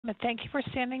Thank you for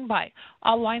standing by.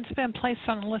 All lines have been placed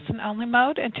on listen-only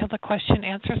mode until the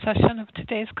question-and-answer session of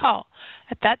today's call.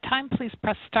 At that time, please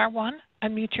press star 1,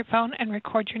 unmute your phone, and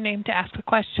record your name to ask a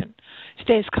question.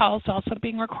 Today's call is also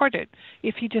being recorded.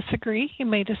 If you disagree, you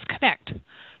may disconnect.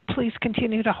 Please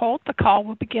continue to hold. The call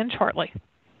will begin shortly.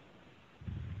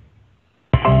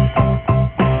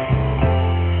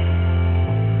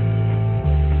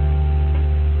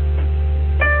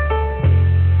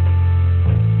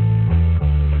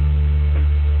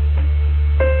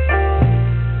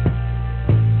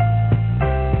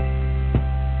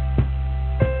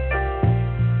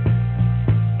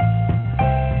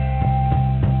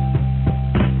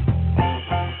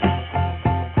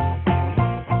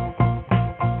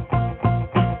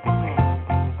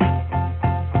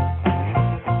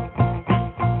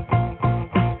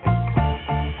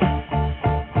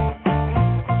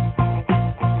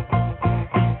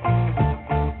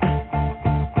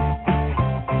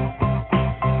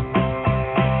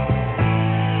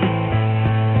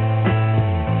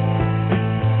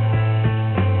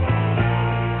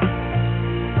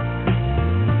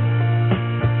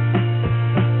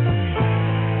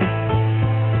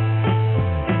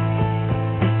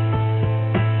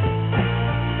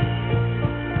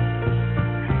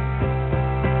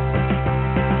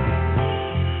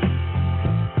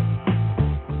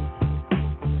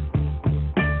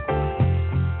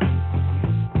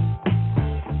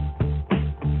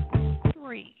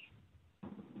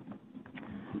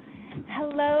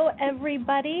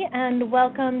 Everybody, and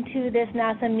welcome to this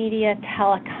NASA Media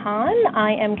Telecon.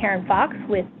 I am Karen Fox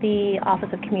with the Office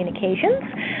of Communications,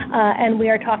 and we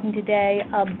are talking today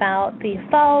about the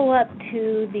follow-up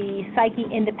to the Psyche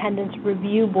Independence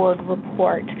Review Board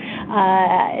report.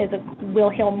 We'll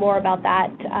hear more about that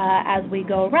as we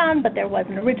go around, but there was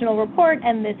an original report,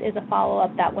 and this is a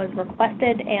follow-up that was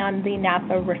requested and the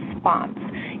NASA response.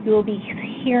 You will be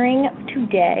hearing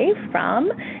today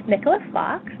from Nicola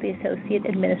Fox, the Associate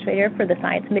Administrator for the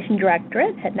Science Mission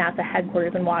Directorate at NASA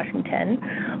headquarters in Washington,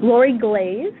 Laurie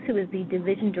Glaze, who is the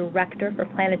Division Director for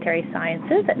Planetary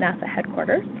Sciences at NASA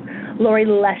headquarters,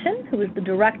 Leshin, who is the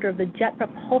Director of the Jet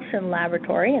Propulsion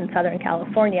Laboratory in Southern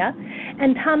California,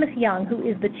 and Thomas Young, who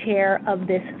is the Chair of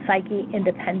this Psyche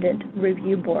Independent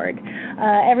Review Board.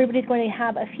 Everybody's going to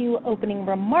have a few opening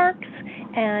remarks,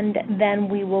 and then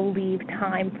we will leave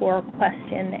time for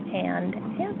question and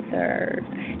answers.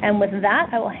 And with that,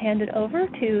 I will hand it over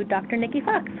to Dr. Nikki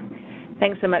Fox.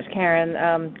 Thanks so much,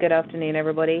 Karen. Good afternoon,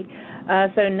 everybody.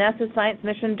 So NASA's Science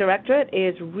Mission Directorate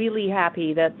is really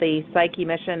happy that the Psyche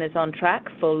mission is on track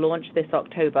for launch this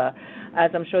October. As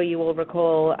I'm sure you will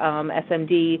recall,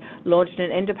 SMD launched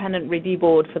an independent review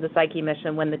board for the Psyche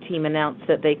mission when the team announced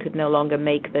that they could no longer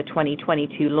make the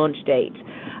 2022 launch date.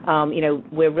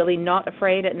 We're really not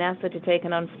afraid at NASA to take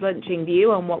an unflinching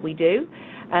view on what we do.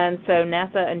 And so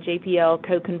NASA and JPL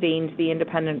co-convened the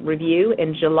independent review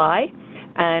in July,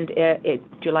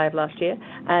 July of last year,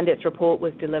 and its report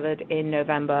was delivered in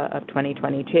November of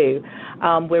 2022.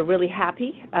 We're really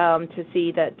happy to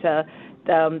see that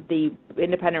the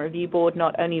independent review board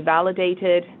not only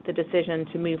validated the decision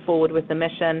to move forward with the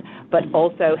mission, but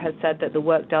also has said that the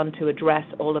work done to address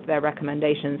all of their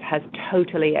recommendations has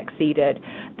totally exceeded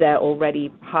their already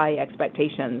high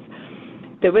expectations.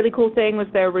 The really cool thing was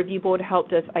their review board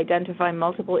helped us identify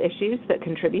multiple issues that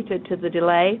contributed to the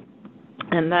delay,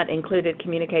 and that included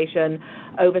communication,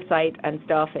 oversight, and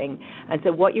staffing. And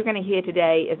so what you're going to hear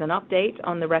today is an update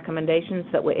on the recommendations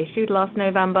that were issued last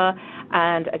November.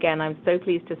 And again, I'm so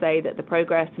pleased to say that the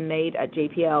progress made at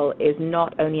JPL is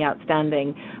not only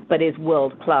outstanding, but is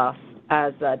world-class,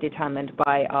 as determined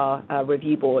by our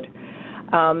review board.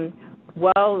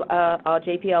 While our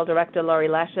JPL Director, Laurie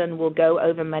Leshin, will go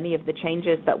over many of the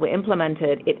changes that were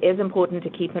implemented, it is important to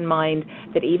keep in mind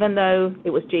that even though it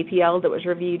was JPL that was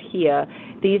reviewed here,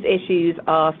 these issues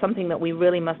are something that we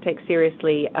really must take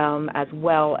seriously as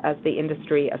well as the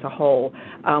industry as a whole.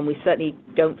 We certainly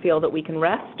don't feel that we can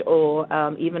rest or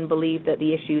even believe that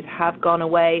the issues have gone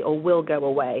away or will go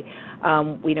away.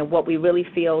 What we really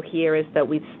feel here is that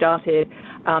we've started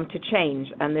to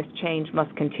change, and this change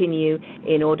must continue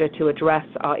in order to address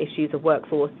our issues of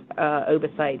workforce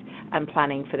oversight and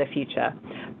planning for the future.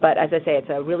 But as I say, it's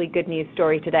a really good news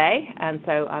story today, and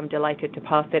so I'm delighted to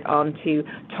pass it on to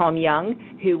Tom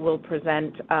Young, who will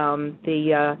present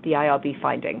the IRB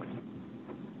findings.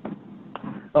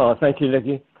 Thank you,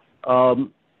 Nikki.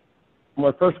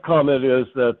 My first comment is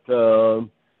that the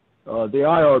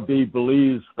IRB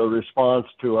believes the response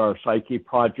to our Psyche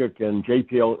project and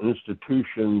JPL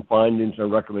institution findings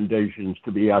and recommendations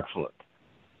to be excellent.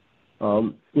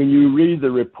 When you read the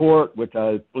report, which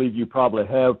I believe you probably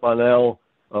have by now,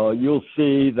 you'll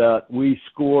see that we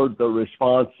scored the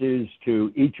responses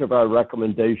to each of our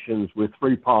recommendations with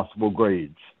 3 possible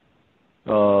grades.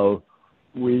 The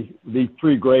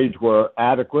 3 grades were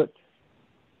adequate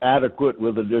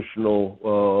with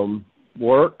additional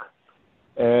work,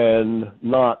 and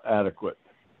not adequate.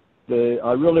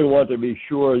 I really want to be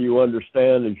sure you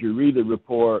understand as you read the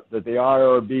report that the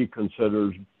IRB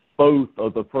considers both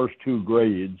of the first 2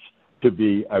 grades to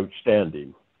be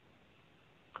outstanding.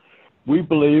 We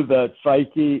believe that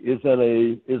Psyche is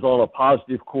on a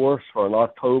positive course for an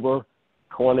October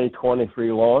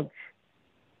 2023 launch.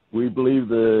 We believe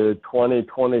the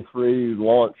 2023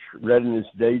 launch readiness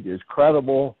date is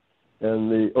credible,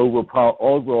 and the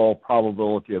overall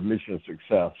probability of mission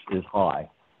success is high.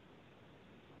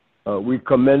 We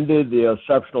commended the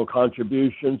exceptional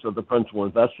contributions of the principal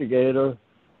investigator,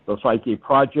 the Psyche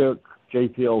project,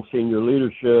 JPL senior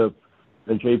leadership,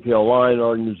 and JPL line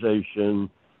organization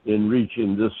in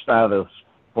reaching this status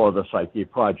for the Psyche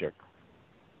project.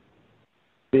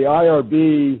 The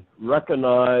IRB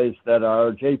recognized that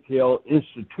our JPL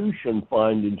institution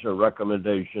findings and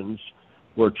recommendations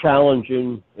were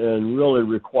challenging and really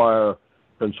require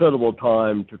considerable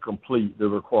time to complete the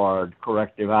required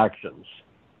corrective actions.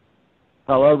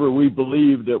 However, we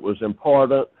believed it was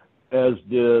important, as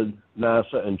did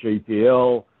NASA and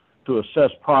JPL, to assess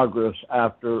progress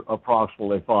after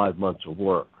approximately 5 months of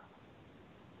work.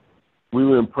 We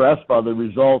were impressed by the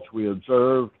results we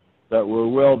observed that were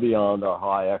well beyond our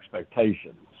high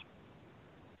expectations.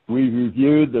 We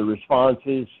reviewed the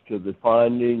responses to the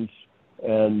findings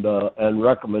and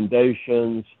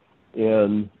recommendations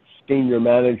in senior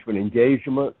management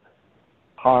engagement,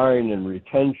 hiring and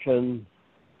retention,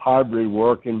 hybrid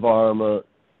work environment,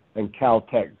 and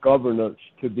Caltech governance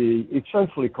to be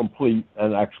essentially complete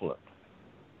and excellent.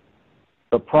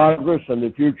 The progress and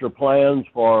the future plans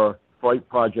for flight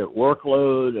project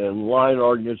workload and line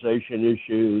organization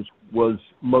issues was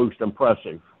most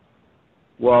impressive.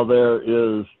 While there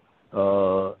is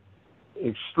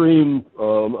extreme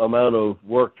amount of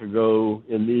work to go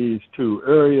in these 2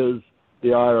 areas, the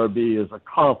IRB is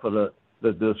confident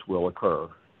that this will occur.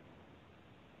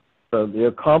 The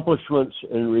accomplishments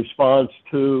in response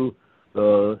to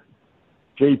the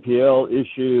JPL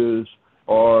issues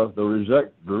are the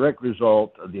direct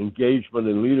result of the engagement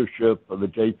and leadership of the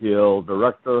JPL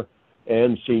director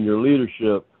and senior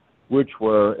leadership, which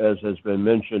were, as has been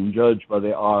mentioned, judged by the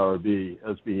IRB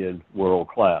as being world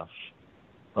class.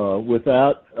 With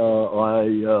that,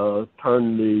 I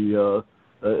turn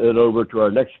it over to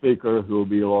our next speaker, who will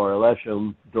be Laurie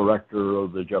Leshin, director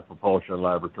of the Jet Propulsion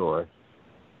Laboratory.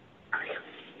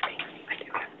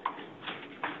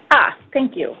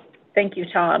 Thank you. Thank you,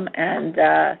 Tom,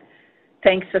 and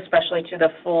thanks especially to the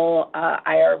full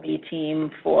IRB team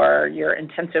for your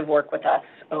intensive work with us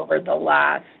over the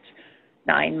last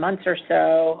 9 months or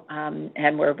so,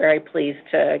 and we're very pleased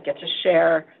to get to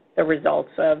share the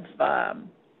results of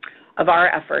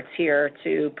our efforts here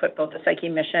to put both the Psyche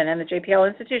mission and the JPL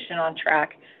institution on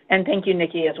track. And thank you,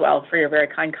 Nikki, as well, for your very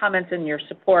kind comments and your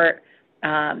support.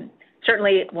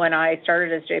 Certainly, when I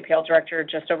started as JPL director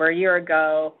just over a year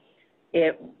ago,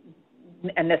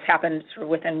 and this happened sort of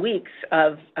within weeks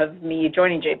of me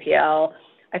joining JPL,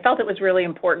 I felt it was really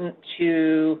important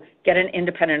to get an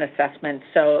independent assessment,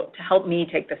 so to help me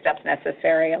take the steps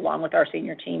necessary along with our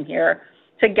senior team here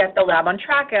to get the lab on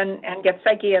track and get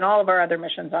Psyche and all of our other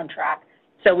missions on track.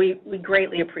 So we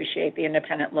greatly appreciate the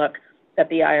independent look that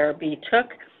the IRB took,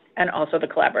 and also the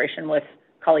collaboration with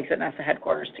colleagues at NASA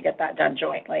headquarters to get that done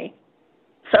jointly.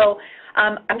 So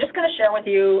I'm just going to share with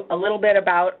you a little bit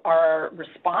about our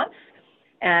response,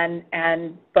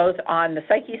 and both on the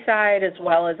Psyche side as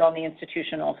well as on the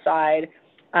institutional side.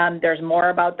 There's more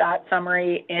about that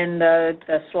summary in the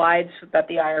slides that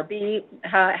the IRB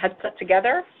has put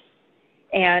together.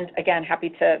 And again, happy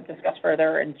to discuss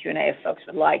further in Q&A if folks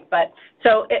would like. But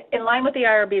so in line with the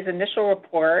IRB's initial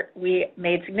report, we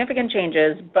made significant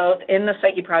changes both in the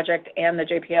Psyche project and the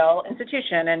JPL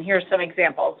institution, and here's some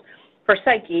examples. For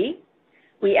Psyche,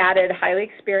 we added highly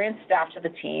experienced staff to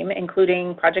the team,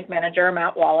 including project manager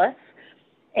Matt Wallace,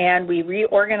 and we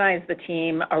reorganized the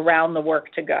team around the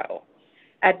work to go.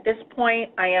 At this point,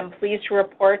 I am pleased to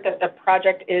report that the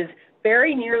project is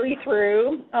very nearly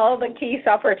through all the key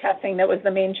software testing that was the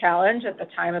main challenge at the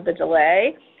time of the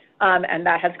delay, and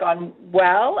that has gone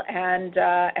well, and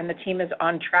the team is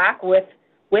on track with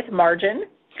margin.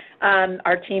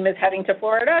 Our team is heading to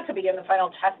Florida to begin the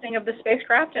final testing of the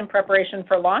spacecraft in preparation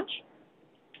for launch.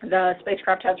 The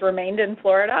spacecraft has remained in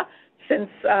Florida since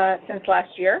last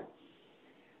year.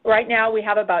 Right now, we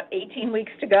have about 18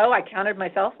 weeks to go. I counted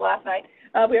myself last night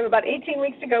We have about 18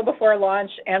 weeks to go before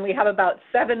launch, and we have about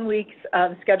 7 weeks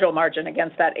of schedule margin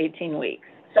against that 18 weeks.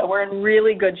 So we're in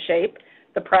really good shape.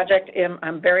 The project,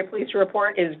 I'm very pleased to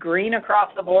report, is green across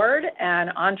the board and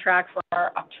on track for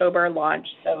our October launch.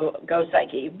 So go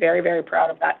Psyche. Very, very proud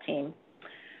of that team.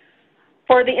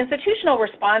 For the institutional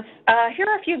response, here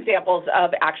are a few examples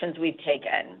of actions we've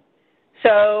taken.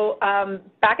 So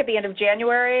back at the end of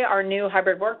January, our new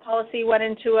hybrid work policy went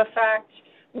into effect,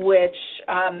 which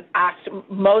asked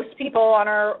most people on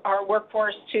our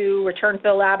workforce to return to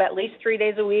the lab at least 3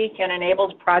 days a week and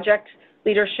enabled project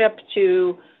leadership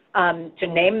to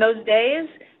name those days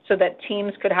so that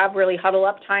teams could have really huddle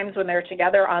up times when they're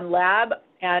together on lab.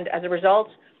 And as a result,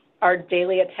 our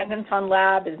daily attendance on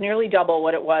lab is nearly double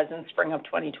what it was in spring of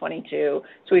 2022.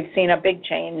 So we've seen a big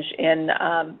change in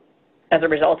as a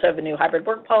result of a new hybrid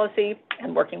work policy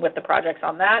and working with the projects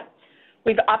on that.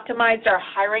 We've optimized our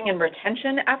hiring and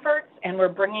retention efforts, and we're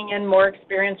bringing in more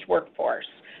experienced workforce.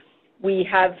 We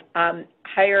have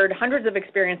hired hundreds of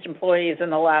experienced employees in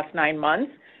the last 9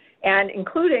 months, and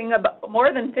including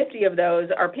more than 50 of those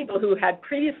are people who had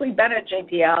previously been at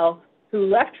JPL, who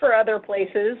left for other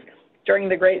places during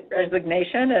the Great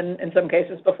Resignation, and in some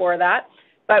cases before that.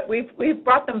 But we've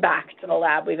brought them back to the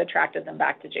lab. We've attracted them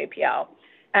back to JPL.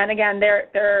 And again,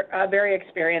 they're very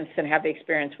experienced and have the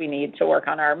experience we need to work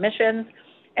on our missions.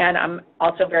 And I'm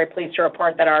also very pleased to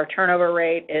report that our turnover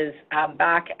rate is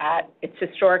back at its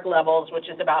historic levels, which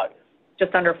is about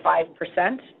just under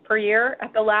 5% per year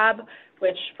at the lab,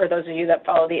 which for those of you that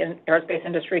follow the aerospace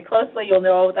industry closely, you'll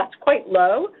know that's quite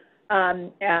low.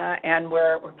 And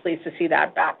we're pleased to see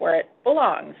that back where it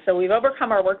belongs. So we've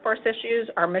overcome our workforce issues,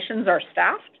 our missions are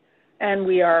staffed, and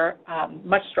we are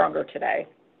much stronger today.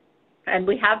 And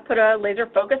we have put a laser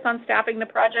focus on staffing the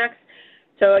projects.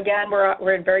 So again,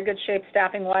 we're in very good shape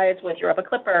staffing-wise with Europa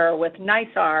Clipper, with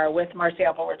NISAR, with Mars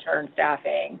Sample Return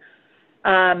staffing.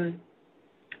 And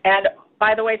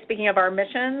by the way, speaking of our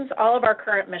missions, all of our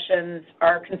current missions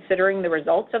are considering the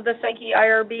results of the Psyche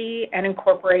IRB and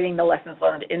incorporating the lessons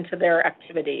learned into their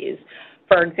activities.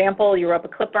 For example, Europa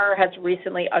Clipper has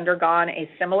recently undergone a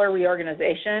similar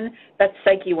reorganization that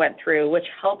Psyche went through, which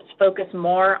helps focus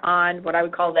more on what I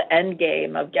would call the end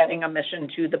game of getting a mission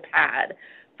to the pad,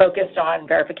 focused on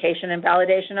verification and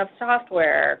validation of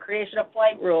software, creation of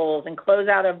flight rules, and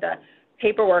closeout of the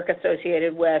paperwork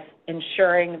associated with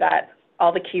ensuring that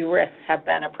all the key risks have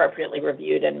been appropriately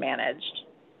reviewed and managed.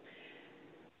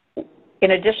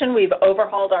 In addition, we've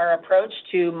overhauled our approach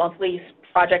to monthly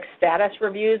project status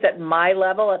reviews at my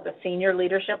level, at the senior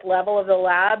leadership level of the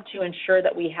lab, to ensure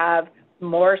that we have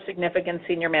more significant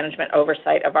senior management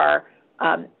oversight of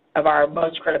our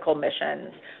most critical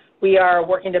missions. We are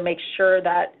working to make sure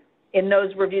that in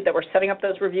those reviews, that we're setting up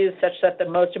those reviews such that the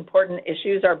most important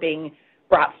issues are being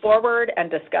brought forward and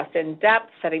discussed in depth,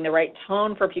 setting the right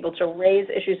tone for people to raise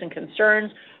issues and concerns.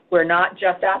 We're not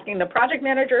just asking the project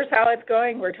managers how it's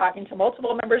going, we're talking to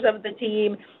multiple members of the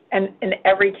team, and in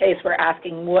every case we're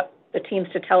asking what the teams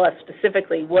to tell us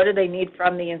specifically what do they need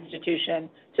from the institution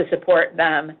to support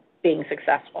them being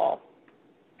successful.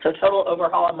 So total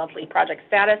overhaul of monthly project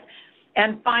status.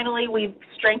 And finally, we've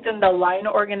strengthened the line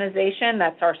organization.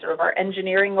 That's our sort of our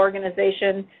engineering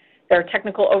organization, their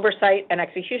technical oversight and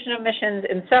execution of missions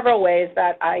in several ways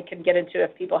that I can get into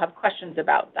if people have questions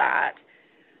about that.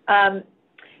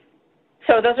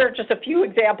 So those are just a few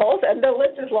examples, and the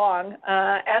list is long.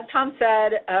 As Tom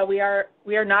said, we are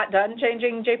not done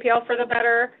changing JPL for the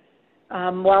better.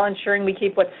 While ensuring we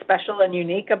keep what's special and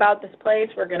unique about this place,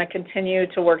 we're going to continue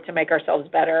to work to make ourselves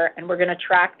better, and we're going to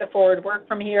track the forward work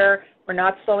from here. We're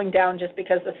not slowing down just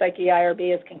because the Psyche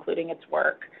IRB is concluding its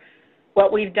work.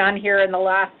 What we've done here in the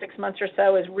last 6 months or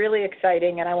so is really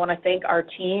exciting, and I want to thank our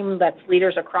team, that's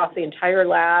leaders across the entire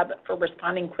lab, for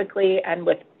responding quickly and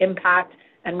with impact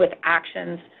and with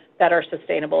actions that are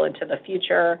sustainable into the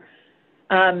future.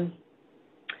 You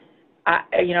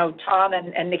know, Tom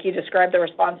and Nikki described the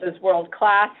responses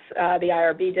world-class, the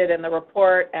IRB did in the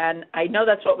report, and I know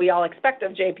that's what we all expect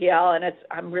of JPL, and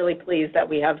I'm really pleased that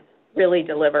we have really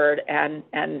delivered and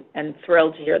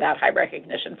thrilled to hear that high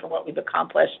recognition for what we've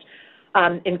accomplished.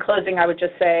 In closing, I would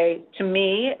just say, to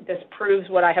me, this proves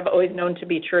what I have always known to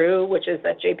be true, which is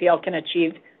that JPL can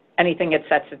achieve anything it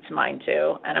sets its mind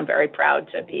to, and I'm very proud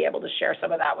to be able to share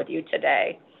some of that with you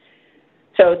today.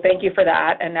 So thank you for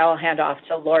that, and now I'll hand off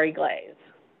to Laurie Glaze.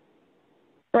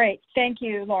 Great. Thank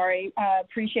you, Laurie.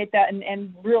 Appreciate that,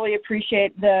 and really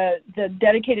appreciate the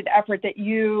dedicated effort that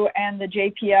you and the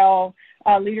JPL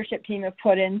leadership team have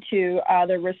put into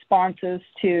the responses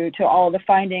to all of the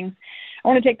findings. I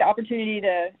want to take the opportunity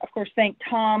to, of course, thank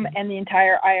Tom and the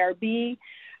entire IRB.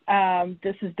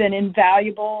 This has been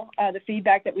invaluable, the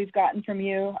feedback that we've gotten from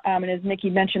you, and as Nikki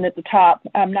mentioned at the top,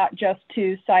 not just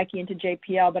to Psyche and to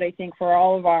JPL, but I think for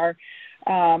all of our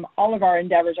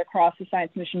endeavors across the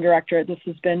Science Mission Directorate, this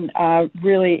has been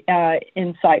really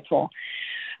insightful.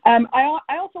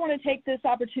 I also want to take this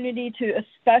opportunity to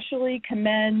especially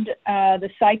commend the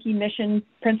Psyche Mission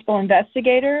Principal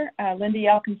Investigator, Linda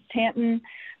Elkins-Tanton,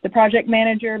 the project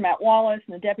manager, Matt Wallace,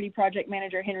 and the deputy project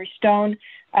manager, Henry Stone,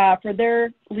 for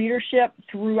their leadership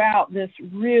throughout this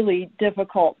really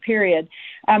difficult period.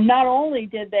 Not only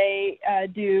did they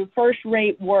do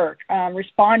first-rate work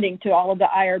responding to all of the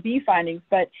IRB findings,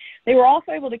 but they were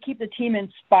also able to keep the team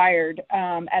inspired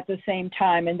at the same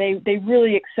time, and they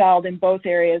really excelled in both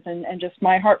areas, and just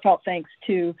my heartfelt thanks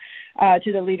to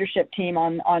the leadership team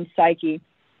on Psyche.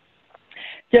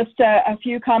 Just a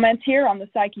few comments here on the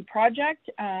Psyche project.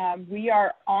 We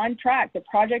are on track. The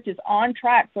project is on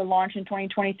track for launch in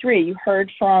 2023. You heard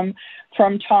from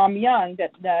Tom Young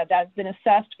that's been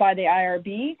assessed by the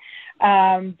IRB.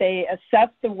 They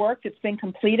assessed the work that's been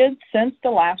completed since the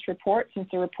last report, since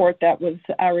the report that was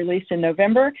released in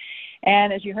November.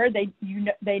 And as you heard,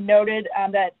 they noted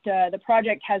that the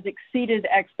project has exceeded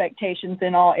expectations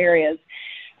in all areas.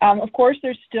 Of course,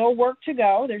 there's still work to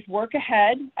go. There's work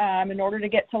ahead in order to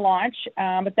get to launch,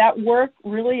 but that work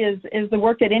really is the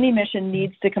work that any mission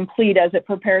needs to complete as it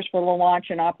prepares for the launch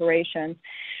and operations.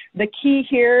 The key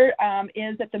here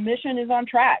is that the mission is on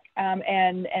track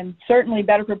and certainly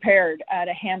better prepared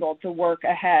to handle the work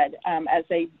ahead as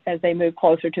they move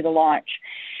closer to the launch.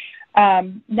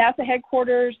 NASA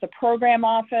headquarters, the program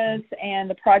office, and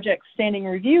the project standing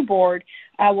review board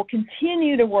will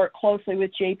continue to work closely with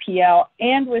JPL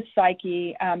and with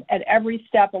Psyche at every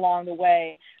step along the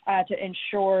way to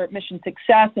ensure mission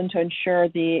success and to ensure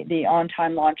the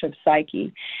on-time launch of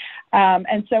Psyche.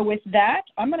 And so with that,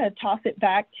 I'm going to toss it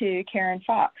back to Karen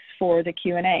Fox for the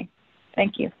Q&A.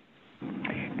 Thank you.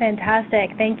 Fantastic.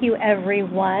 Thank you,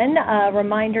 everyone. A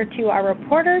reminder to our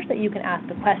reporters that you can ask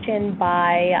a question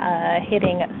by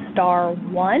hitting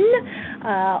 *1.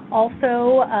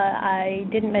 Also, I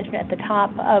didn't mention at the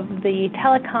top of the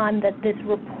telecon that this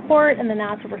report and the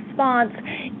NASA response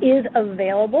is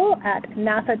available at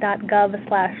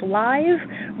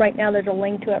nasa.gov/live. Right now, there's a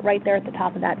link to it right there at the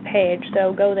top of that page.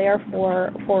 So go there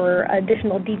for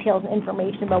additional details and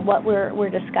information about what we're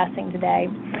discussing today.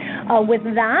 With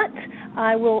that,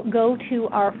 I will go to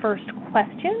our first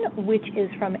question, which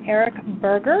is from Eric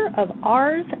Berger of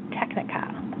Ars Technica.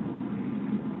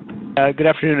 Good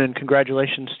afternoon, and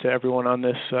congratulations to everyone on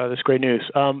this great news.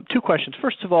 Two questions.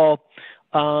 First of all,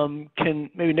 can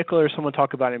maybe Nicola or someone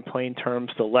talk about in plain terms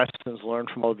the lessons learned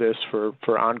from all this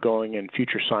for ongoing and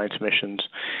future science missions?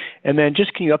 And then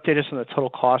just can you update us on the total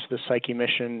cost of the Psyche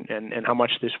mission and how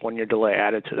much this one-year delay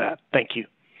added to that? Thank you.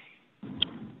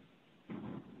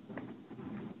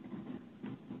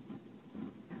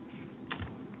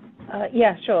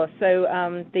 Yeah, sure. So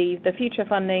the future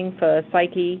funding for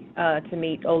Psyche to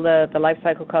meet all the life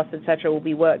cycle costs, et cetera, will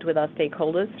be worked with our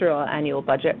stakeholders through our annual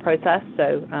budget process.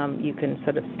 So you can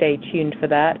sort of stay tuned for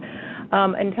that.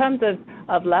 In terms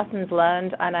of lessons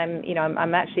learned, and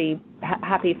I'm actually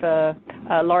happy for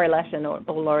Laurie Leshin or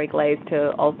Laurie Glaze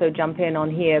to also jump in on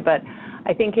here. But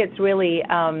I think it's really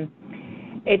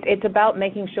it's about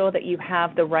making sure that you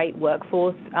have the right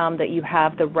workforce, that you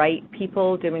have the right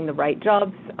people doing the right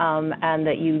jobs, and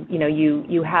that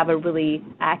you have a really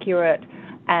accurate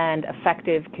and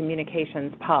effective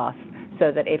communications path,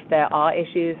 so that if there are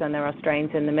issues and there are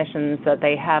strains in the missions, that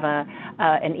they have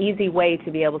an easy way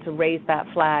to be able to raise that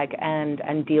flag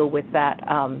and deal with that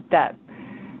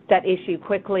issue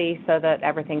quickly, so that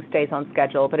everything stays on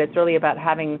schedule. But it's really about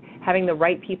having the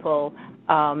right people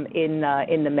in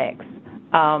the mix.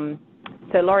 So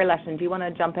Laurie Leshin, do you want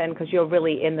to jump in, because you're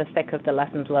really in the thick of the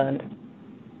lessons learned?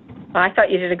 I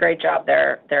thought you did a great job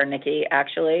there, Nikki,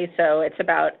 actually. So it's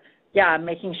about,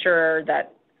 making sure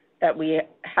that we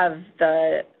have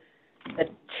the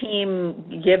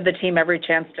team, give the team every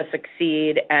chance to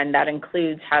succeed, and that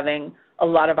includes having a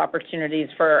lot of opportunities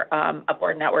for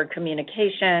upward network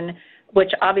communication,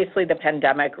 which obviously the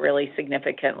pandemic really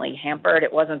significantly hampered.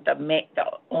 It wasn't the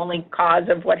only cause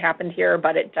of what happened here,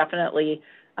 but it definitely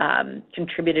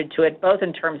contributed to it, both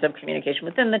in terms of communication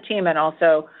within the team and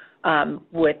also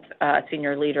with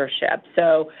senior leadership.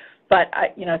 So, but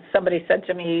somebody said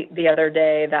to me the other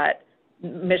day that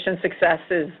mission success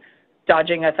is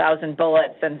dodging 1,000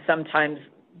 bullets, and sometimes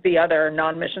the other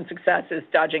non-mission success is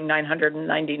dodging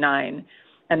 999.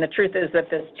 And the truth is that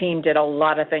this team did a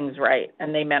lot of things right,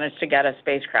 and they managed to get a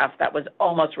spacecraft that was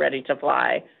almost ready to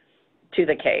fly to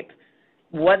the Cape.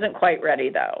 Wasn't quite ready,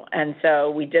 though. And so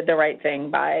we did the right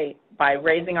thing by by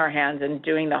raising our hands and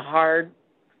taking the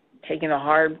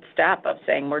hard step of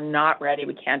saying we're not ready,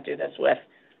 we can't do this with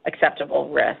acceptable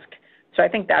risk. So I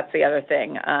think that's the other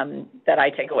thing that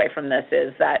I take away from this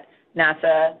is that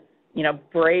NASA,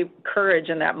 brave courage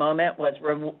in that moment was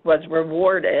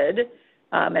rewarded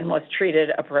and was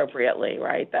treated appropriately,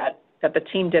 right? That the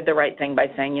team did the right thing by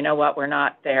saying, you know what, we're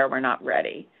not there, we're not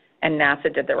ready. And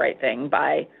NASA did the right thing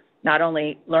by not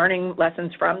only learning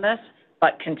lessons from this,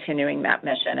 but continuing that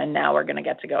mission. And now we're going to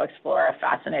get to go explore a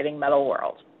fascinating metal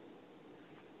world.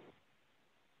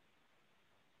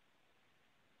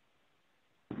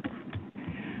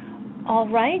 All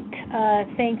right.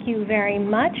 Thank you very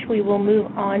much. We will move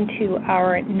on to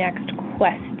our next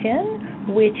question,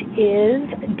 which is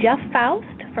Jeff Faust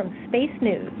from Space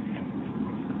News.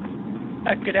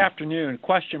 Good afternoon.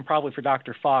 Question probably for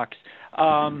Dr. Fox.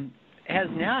 Has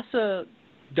NASA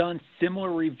done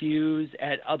similar reviews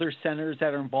at other centers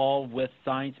that are involved with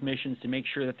science missions to make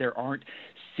sure that there aren't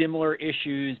similar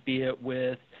issues, be it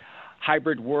with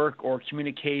hybrid work or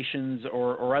communications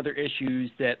or other issues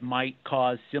that might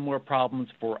cause similar problems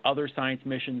for other science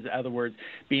missions? In other words,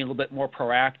 being a little bit more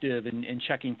proactive in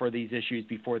checking for these issues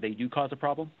before they do cause a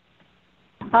problem?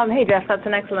 Hey, Jeff, that's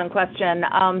an excellent question.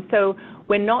 So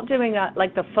we're not doing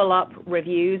like the full-up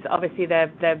reviews. Obviously,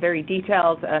 they're very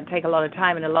detailed, take a lot of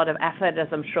time and a lot of effort, as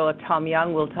I'm sure Tom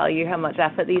Young will tell you how much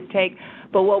effort these take.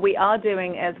 But what we are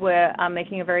doing is we're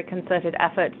making a very concerted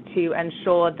effort to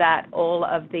ensure that all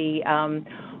of the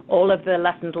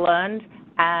lessons learned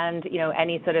and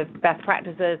any sort of best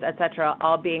practices, et cetera,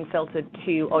 are being filtered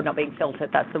to, or not being filtered,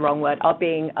 that's the wrong word, are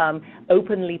being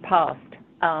openly passed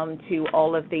to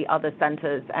all of the other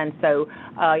centers. And so,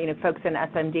 folks in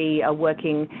SMD are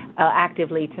working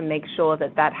actively to make sure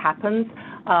that that happens,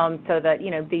 so that,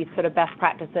 these sort of best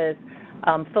practices,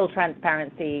 full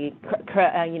transparency,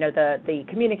 the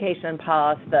communication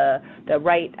path, the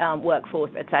right workforce,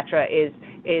 et cetera,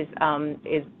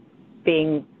 is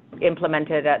being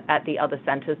implemented at the other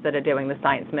centers that are doing the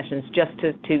science missions, just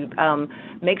to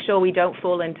make sure we don't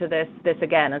fall into this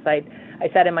again. As I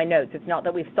said in my notes, it's not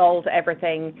that we've solved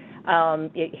everything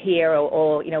here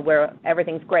or where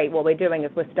everything's great. What we're doing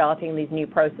is we're starting these new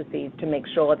processes to make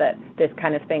sure that this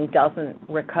kind of thing doesn't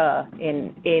recur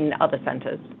in other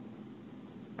centers.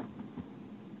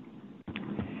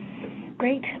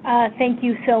 Great. Thank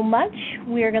you so much.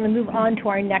 We are going to move on to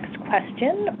our next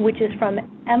question, which is from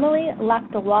Emily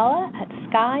Lakdawala at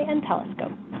Sky and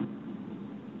Telescope.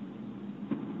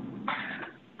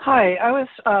 Hi. I was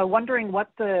wondering what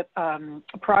the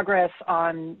progress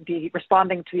on the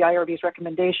responding to the IRB's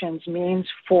recommendations means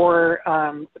for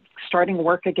starting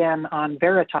work again on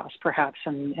Veritas, perhaps,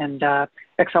 and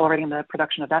accelerating the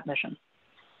production of that mission.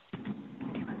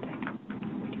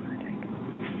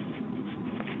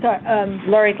 So,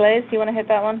 Laurie Glaze, do you want to hit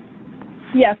that one?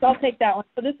 Yes, I'll take that one.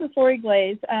 So this is Laurie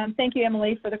Glaze. Thank you,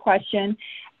 Emily, for the question.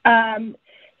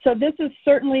 So this is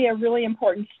certainly a really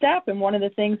important step, and one of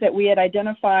the things that we had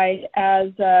identified as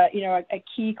a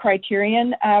key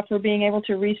criterion for being able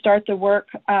to restart the work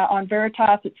on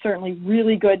Veritas. It's certainly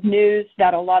really good news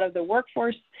that a lot of the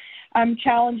workforce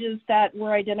challenges that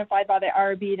were identified by the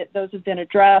IRB, that those have been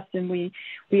addressed, and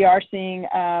we are seeing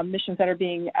missions that are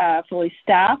being fully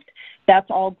staffed.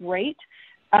 That's all great.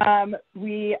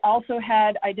 We also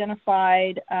had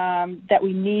identified that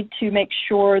we need to make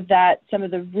sure that some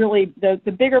of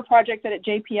the bigger projects that at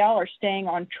JPL are staying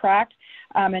on track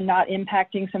and not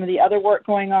impacting some of the other work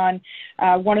going on.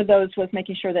 One of those was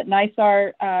making sure that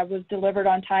NISAR was delivered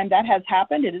on time. That has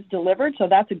happened. It is delivered, so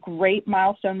that's a great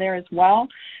milestone there as well.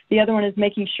 The other one is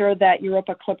making sure that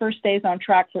Europa Clipper stays on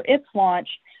track for its launch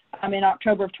in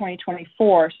October of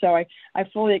 2024. So I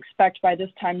fully expect by this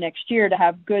time next year to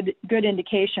have good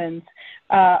indications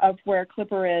of where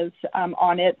Clipper is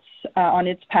on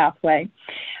its pathway.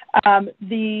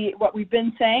 What we've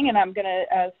been saying, and I'm going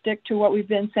to stick to what we've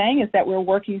been saying, is that we're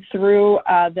working through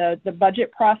the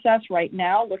budget process right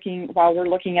now, while we're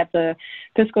looking at the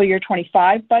fiscal year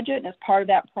 25 budget. And as part of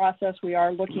that process, we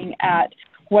are looking at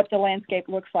what the landscape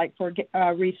looks like for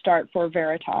restart for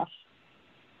Veritas.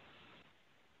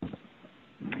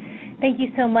 Thank you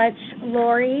so much,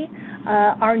 Laurie.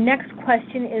 Our next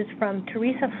question is from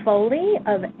Teresa Foley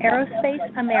of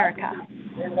Aerospace America.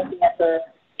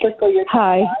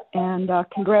 Hi, and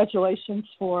congratulations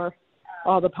for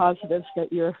all the positives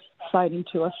that you're citing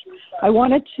to us. I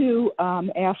wanted to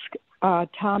ask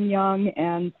Tom Young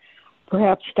and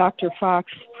perhaps Dr.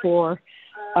 Fox for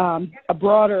a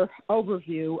broader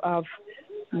overview of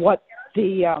what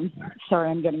the, sorry,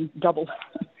 I'm getting double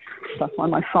stuff on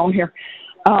my phone here.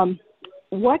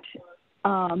 What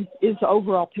is the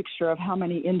overall picture of how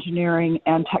many engineering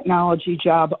and technology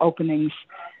job openings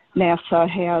NASA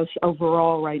has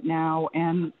overall right now,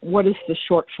 and what is the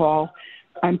shortfall?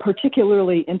 I'm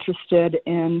particularly interested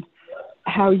in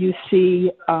how you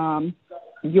see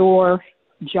your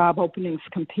job openings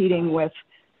competing with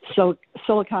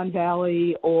Silicon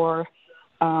Valley or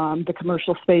the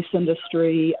commercial space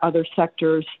industry, other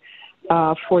sectors,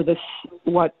 for this,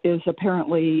 what is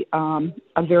apparently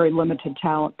a very limited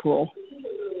talent pool.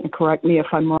 And correct me if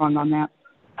I'm wrong on that.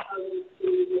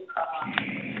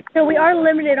 So we are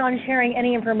limited on sharing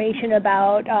any information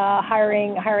about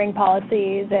hiring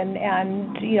policies and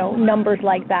numbers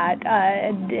like that,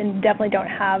 and definitely don't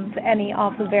have any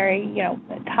off the very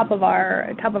top of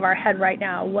our head right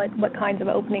now what kinds of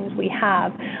openings we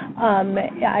have.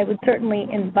 I would certainly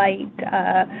invite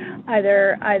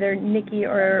either Nikki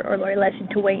or Laurie Leshin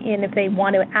to weigh in if they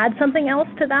want to add something else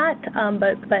to that.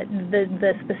 But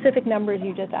the specific numbers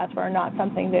you just asked for are not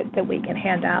something that we can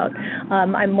hand out.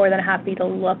 I'm more than happy to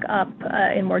look up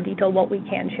in more detail what we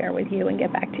can share with you and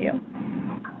get back to you.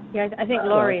 Yeah, I think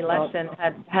Laurie Leshin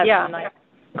had some nice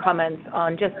comments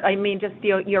on just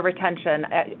your retention.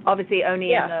 Obviously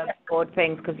only in the board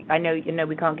things, because I know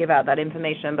we can't give out that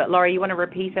information. But Laurie, you want to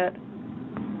repeat it?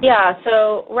 Yeah.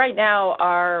 So right now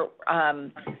our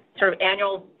sort of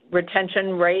annual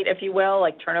retention rate, if you will,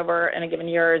 like turnover in a given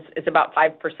year is about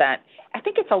 5%. I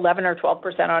think it's 11 or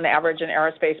 12% on average in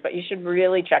aerospace, but you should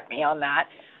really check me on that.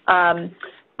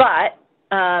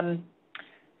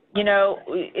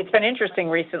 It's been interesting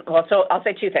recently. Well, so I'll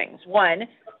say two things. One,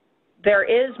 there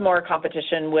is more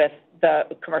competition with the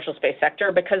commercial space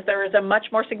sector because there is a much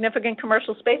more significant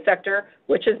commercial space sector,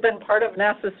 which has been part of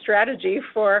NASA's strategy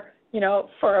for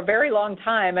a very long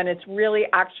time. And it's really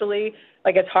actually,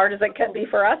 like, as hard as it can be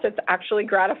for us, it's actually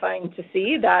gratifying to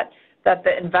see that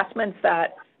the investments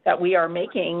that we are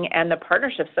making and the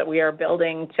partnerships that we are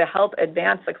building to help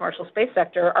advance the commercial space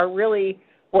sector are really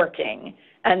working.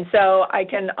 And so I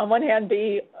can, on one hand,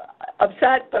 be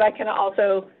upset, but I can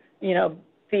also,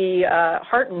 be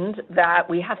heartened that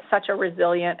we have such a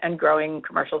resilient and growing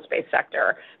commercial space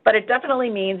sector. But it definitely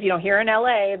means, here in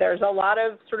LA, there's a lot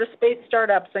of sort of space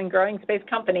startups and growing space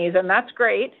companies, and that's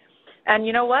great. And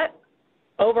you know what?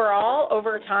 Overall,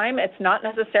 over time, it's not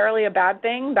necessarily a bad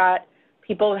thing that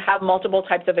people have multiple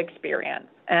types of experience.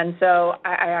 And so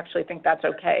I actually think that's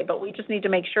okay. But we just need to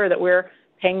make sure that we're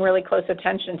paying really close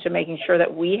attention to making sure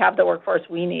that we have the workforce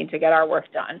we need to get our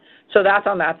work done. So that's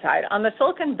on that side. On the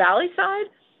Silicon Valley side,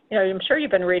 I'm sure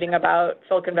you've been reading about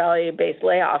Silicon Valley-based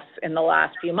layoffs in the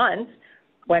last few months.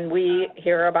 When we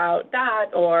hear about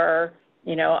that, or,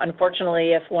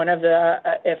 unfortunately, if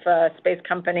if a space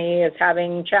company is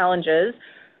having challenges,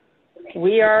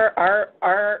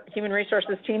 our human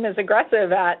resources team is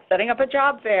aggressive at setting up a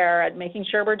job fair, at making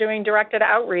sure we're doing directed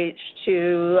outreach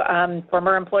to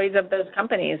former employees of those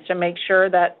companies to make sure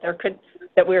that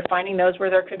we're finding those where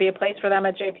there could be a place for them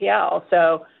at JPL.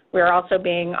 So we're also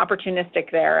being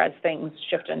opportunistic there as things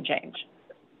shift and change.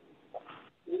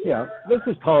 Yeah, this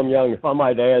is Tom Young. If I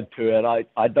might add to it,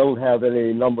 I don't have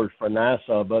any numbers for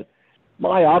NASA, but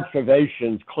my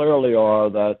observations clearly are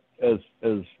that, as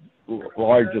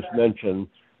Laurie just mentioned,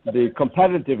 the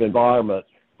competitive environment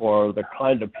for the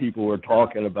kind of people we're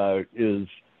talking about is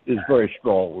very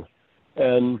strong.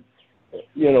 And,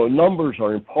 numbers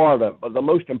are important, but the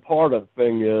most important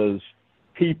thing is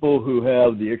people who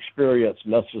have the experience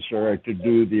necessary to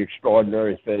do the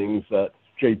extraordinary things that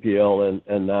JPL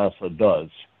and NASA does.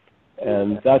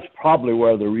 And that's probably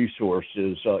where the resource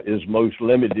is most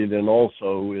limited, and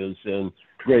also is in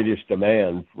greatest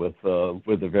demand with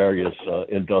the various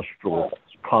industrial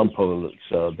components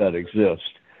that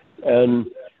exist. And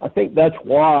I think that's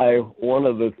why one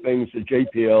of the things that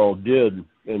JPL did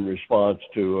in response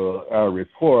to our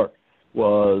report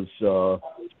was,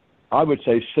 I would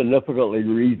say, significantly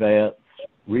revamped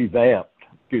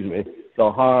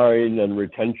the hiring and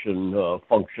retention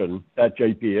function at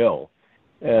JPL.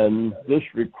 And this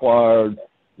required,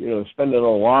 spending a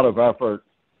lot of effort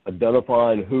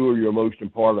identifying who are your most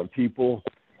important people,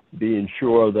 being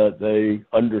sure that they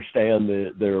understand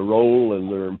their role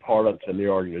and their importance in the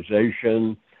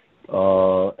organization,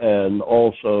 and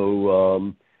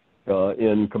also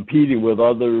in competing with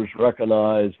others,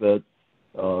 recognize that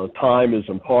time is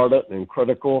important and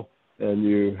critical, and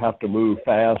you have to move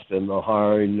fast in the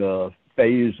hiring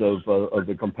phase of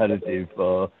the competitive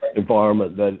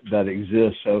environment that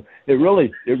exists. So it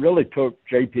really took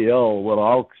JPL, what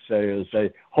I'll say is a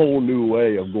whole new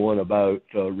way of going about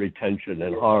retention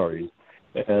and hiring,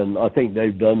 and I think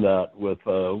they've done that with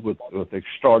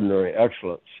extraordinary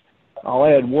excellence. I'll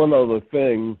add one other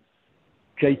thing.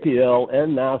 JPL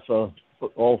and NASA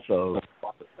also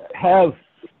have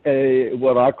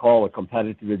what I call a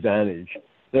competitive advantage.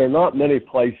 There are not many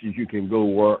places you can go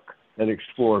work and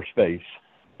explore space.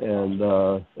 And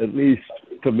at least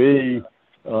to me,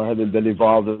 having been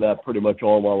involved in that pretty much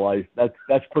all my life,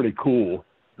 that's pretty cool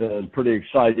and pretty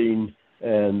exciting.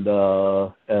 And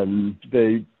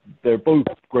they're both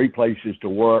great places to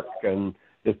work. And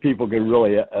if people can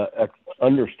really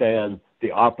understand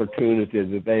the opportunity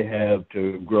that they have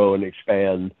to grow and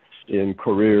expand in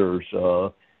careers,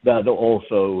 that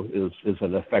also is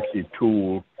an effective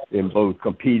tool in both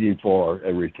competing for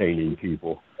and retaining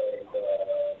people.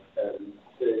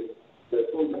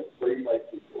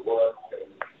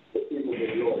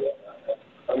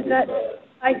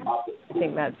 I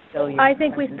think that's still you. I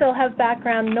think we still have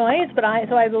background noise, but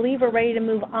so I believe we're ready to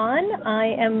move on.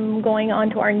 I am going on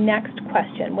to our next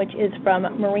question, which is from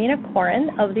Marina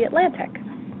Corin of The Atlantic.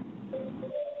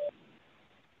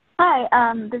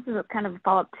 Hi, this is kind of a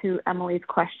follow-up to Emily's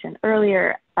question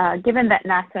earlier. Given that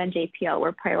NASA and JPL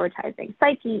were prioritizing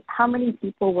Psyche, how many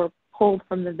people were pulled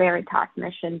from the Veritas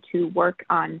mission to work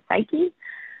on Psyche?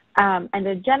 And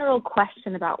a general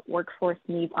question about workforce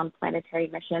needs on planetary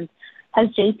missions. Has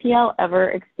JPL ever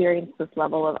experienced this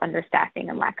level of understaffing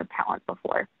and lack of talent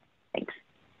before? Thanks.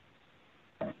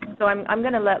 So I'm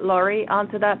going to let Laurie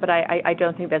answer that, but I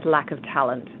don't think there's lack of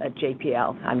talent at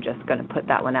JPL. I'm just going to put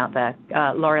that one out there.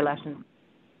 Laurie Leshin.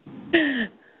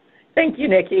 Thank you,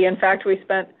 Nikki. In fact, we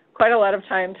spent quite a lot of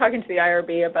time talking to the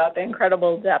IRB about the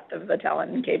incredible depth of the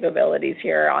talent and capabilities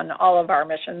here on all of our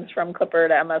missions, from Clipper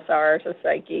to MSR to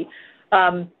Psyche.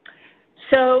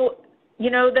 So, you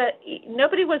know,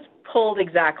 nobody was pulled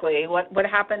exactly. What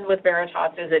happened with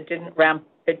Veritas is it didn't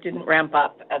ramp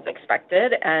up as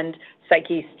expected, and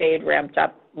Psyche stayed ramped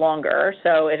up longer.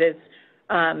 So it is,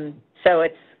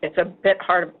 it's a bit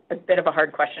of a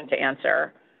hard question to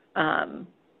answer.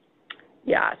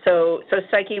 Yeah, so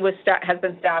Psyche has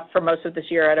been staffed for most of this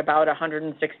year at about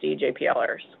 160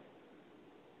 JPLers.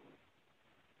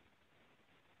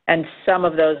 And some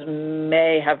of those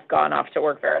may have gone off to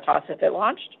work Veritas if it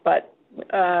launched, but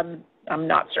I'm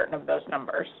not certain of those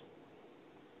numbers.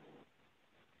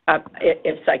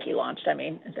 If Psyche launched, I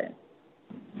mean.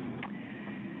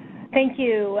 Thank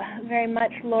you very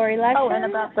much, Laurie Leshin. Oh, and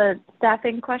about the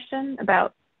staffing question,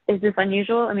 about is this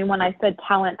unusual? I mean, when I said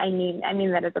talent, I mean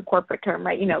that as a corporate term,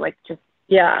 right? You know, like just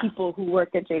people who work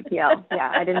at JPL.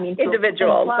 Yeah, I didn't mean to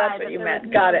individuals. That's what you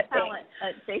meant. Got it. Talent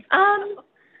at JPL.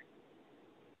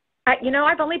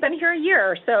 I've only been here a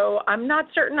year, so I'm not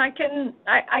certain I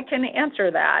can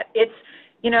answer that. It's,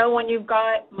 when you've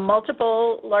got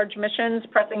multiple large missions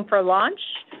pressing for launch,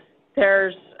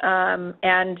 there's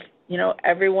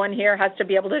everyone here has to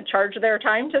be able to charge their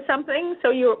time to something.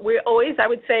 So we always, I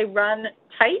would say, run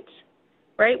tight,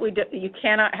 right? You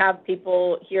cannot have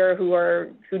people here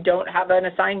who don't have an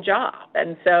assigned job,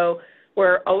 and so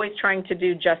we're always trying to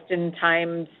do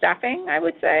just-in-time staffing, I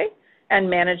would say, and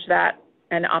manage that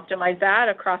and optimize that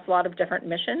across a lot of different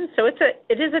missions. So it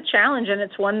is a challenge, and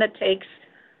it's one that takes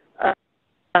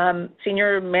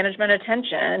senior management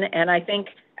attention. And I think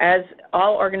as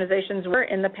all organizations were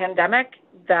in the pandemic,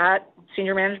 that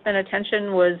senior management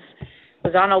attention was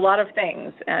on a lot of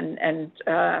things. And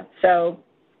so,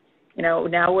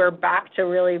 now we're back to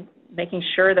really making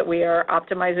sure that we are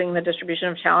optimizing the distribution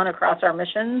of talent across our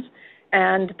missions.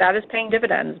 And that is paying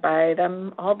dividends by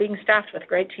them all being staffed with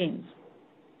great teams.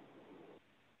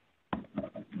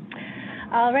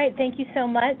 All right, thank you so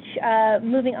much.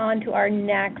 Moving on to our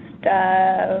next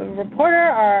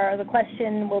reporter, the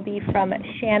question will be from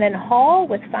Shannon Hall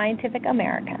with Scientific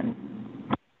American.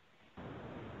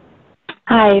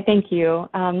 Hi, thank you.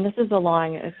 This is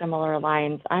along similar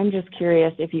lines. I'm just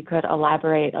curious if you could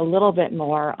elaborate a little bit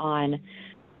more on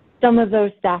some of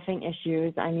those staffing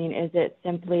issues. I mean, is it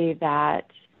simply that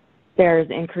there's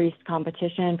increased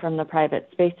competition from the private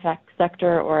space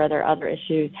sector, or are there other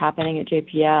issues happening at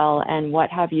JPL? And what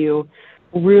have you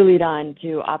really done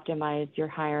to optimize your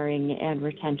hiring and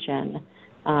retention,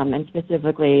 and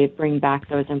specifically bring back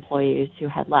those employees who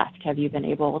had left? Have you been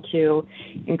able to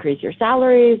increase your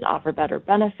salaries, offer better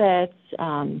benefits?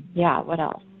 What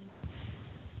else?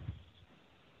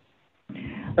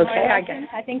 Okay,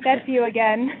 I think that's you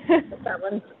again.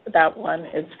 that one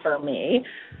is for me.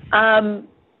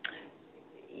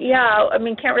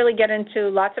 Can't really get into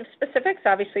lots of specifics.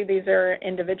 Obviously, these are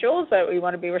individuals that we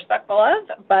want to be respectful of.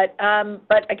 But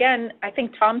again, I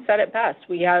think Tom said it best.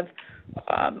 We have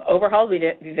overhauled.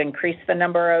 We've increased the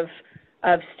number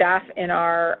of staff in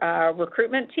our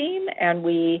recruitment team, and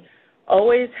we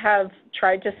always have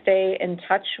tried to stay in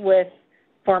touch with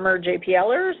former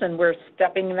JPLers, and we're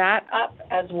stepping that up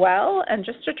as well, and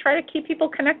just to try to keep people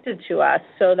connected to us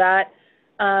so that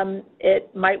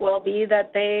it might well be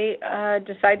that they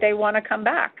decide they want to come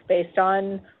back based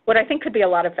on what I think could be a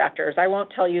lot of factors. I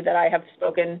won't tell you that I have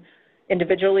spoken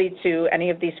individually to any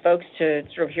of these folks to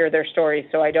sort of hear their stories,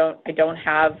 so I don't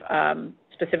have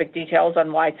specific details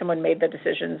on why someone made the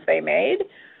decisions they made.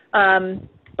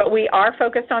 But we are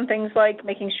focused on things like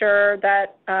making sure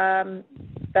that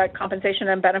that compensation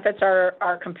and benefits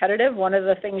are competitive. One of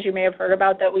the things you may have heard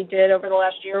about that we did over the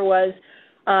last year was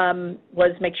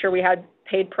make sure we had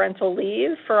paid parental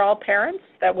leave for all parents.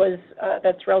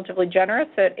 That's relatively generous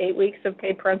at 8 weeks of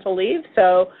paid parental leave,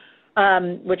 so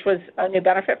which was a new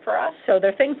benefit for us. So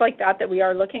there are things like that we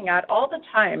are looking at all the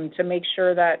time to make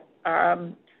sure that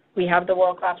we have the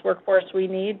world-class workforce we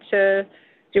need to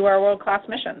do our world-class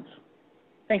missions.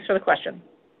 Thanks for the question.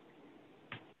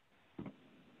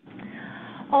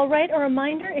 All right, a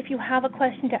reminder, if you have a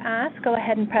question to ask, go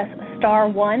ahead and press star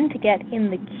 1 to get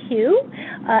in the queue.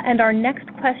 And our next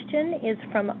question is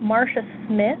from Marcia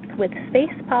Smith with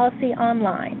Space Policy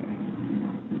Online.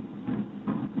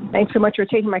 Thanks so much for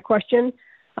taking my question.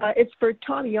 It's for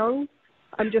Tom Young.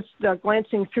 I'm just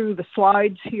glancing through the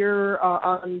slides here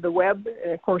on the web.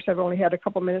 And of course, I've only had a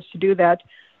couple minutes to do that.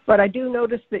 But I do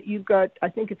notice that you've got, I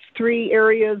think it's 3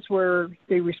 areas where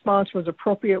the response was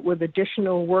appropriate with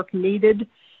additional work needed,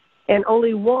 and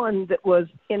only one that was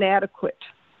inadequate,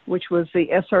 which was the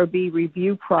SRB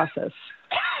review process.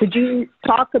 Could you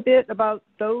talk a bit about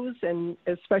those, and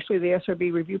especially the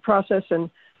SRB review process, and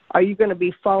are you going to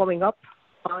be following up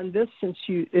on this since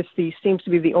seems to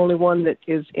be the only one that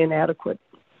is inadequate?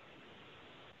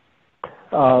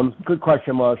 Good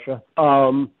question, Marcia.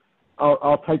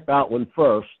 I'll take that one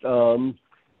first.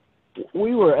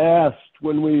 We were asked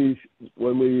when we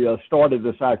started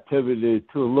this activity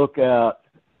to look at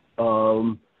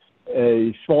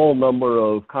a small number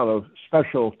of kind of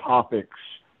special topics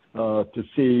to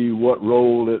see what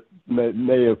role it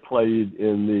may have played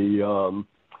in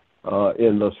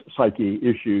the Psyche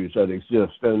issues that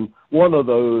exist. And one of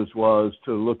those was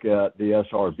to look at the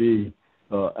SRB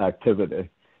activity.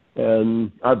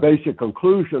 And our basic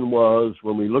conclusion was,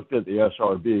 when we looked at the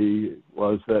SRB,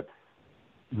 was that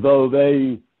though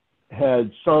they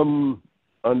had some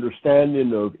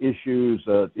understanding of issues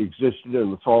that existed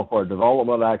in the software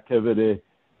development activity,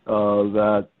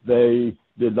 that they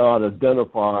did not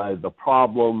identify the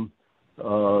problem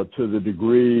to the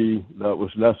degree that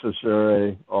was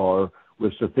necessary or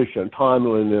with sufficient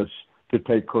timeliness to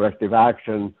take corrective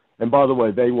action. And by the way,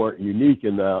 they weren't unique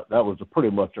in that. That was a pretty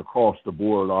much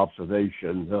across-the-board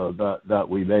observation that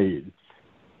we made.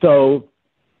 So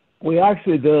we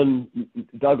actually then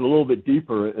dug a little bit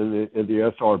deeper in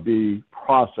the SRB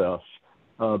process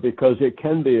because it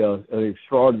can be an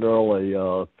extraordinarily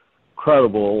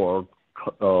credible or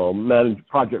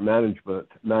project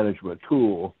management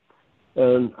tool.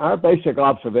 And our basic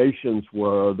observations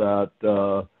were that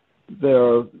there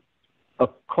are a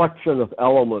collection of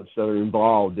elements that are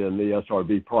involved in the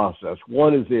SRB process.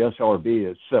 One is the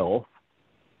SRB itself.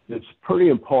 It's pretty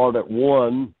important,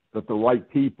 one, that the right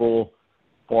people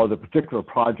for the particular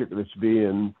project that's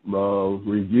being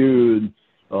reviewed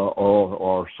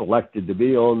or selected to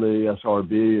be on the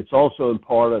SRB. It's also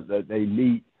important that they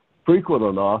meet frequent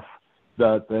enough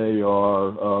that they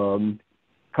are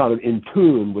kind of in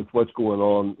tune with what's going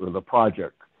on with the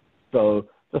project. So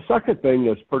the second thing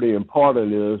that's pretty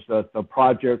important is that the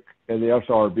project and the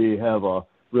SRB have a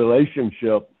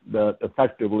relationship that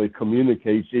effectively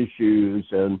communicates issues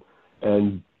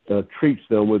and treats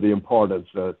them with the importance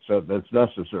that's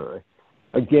necessary.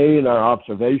 Again, our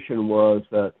observation was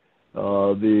that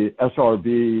the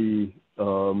SRB,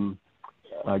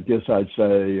 I guess I'd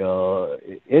say,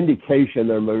 indication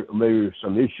there may be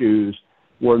some issues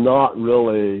were not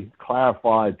really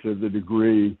clarified to the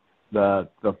degree that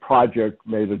the project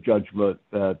made a judgment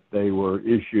that they were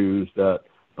issues that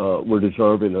were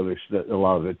deserving of a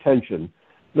lot of attention.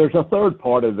 There's a third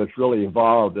part of that's really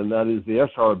involved, and that is the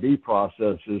SRB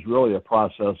process is really a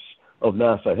process of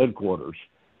NASA headquarters,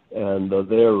 and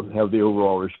they have the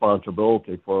overall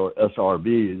responsibility for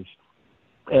SRBs.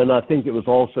 And I think it was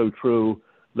also true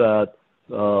that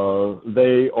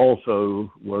they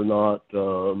also were not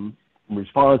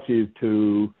responsive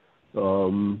to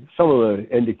some of the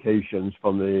indications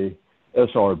from the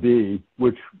SRB,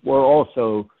 which were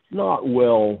also not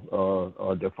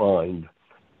well defined.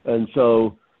 And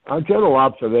so our general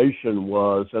observation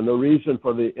was, and the reason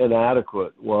for the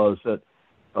inadequate was that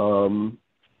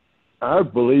our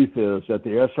belief is that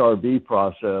the SRB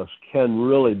process can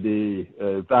really be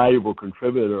a valuable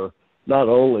contributor not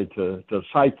only to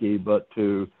Psyche, but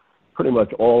to pretty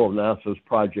much all of NASA's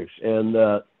projects, and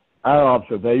that our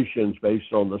observations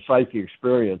based on the Psyche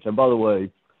experience, and by the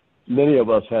way, many of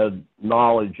us had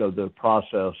knowledge of the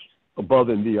process above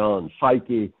and beyond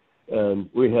Psyche, and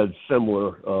we had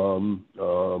similar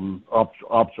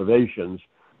observations,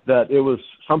 that it was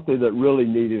something that really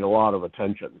needed a lot of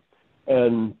attention.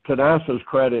 And to NASA's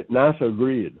credit, NASA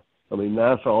agreed. I mean,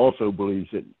 NASA also believes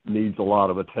it needs a lot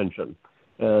of attention.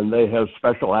 And they have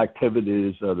special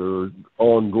activities that are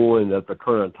ongoing at the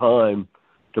current time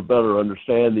to better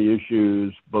understand the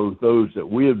issues, both those that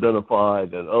we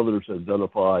identified and others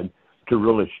identified, to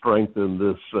really strengthen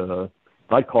this,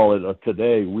 I call it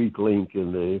today, weak link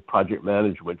in the project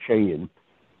management chain.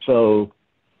 So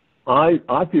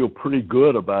I feel pretty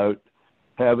good about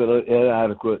having an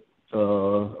inadequate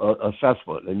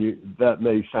assessment. And that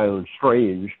may sound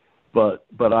strange, but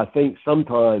I think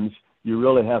sometimes you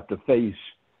really have to face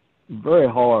very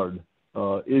hard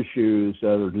issues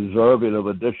that are deserving of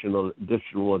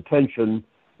additional attention,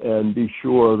 and be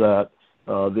sure that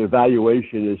the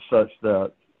evaluation is such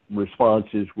that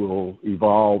responses will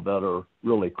evolve that are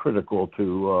really critical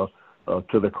to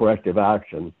the corrective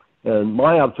action. And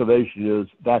my observation is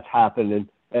that's happening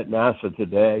at NASA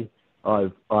today.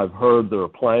 I've heard their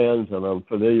plans, and I'm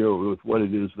familiar with what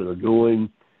it is they're doing,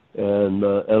 and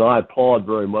I applaud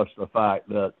very much the fact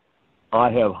that I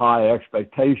have high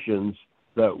expectations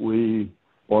that we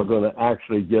are going to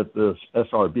actually get this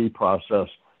SRB process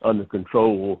under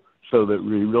control so that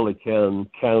we really can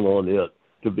count on it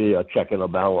to be a check and a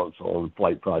balance on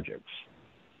flight projects.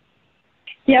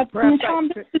 Yeah, Tom,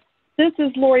 this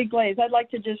is Laurie Glaze. I'd like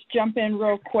to just jump in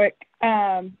real quick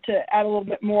to add a little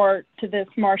bit more to this,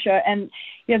 Marcia. And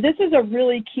this is a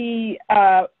really key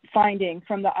finding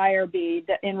from the IRB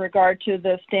in regard to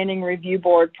the standing review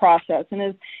board process.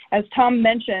 And as Tom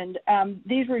mentioned,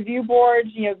 these review boards,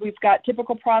 we've got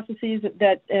typical processes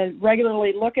that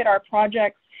regularly look at our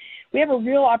projects. We have a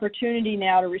real opportunity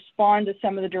now to respond to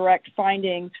some of the direct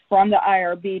findings from the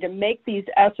IRB to make these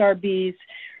SRBs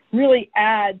really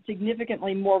add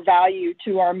significantly more value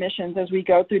to our missions as we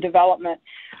go through development.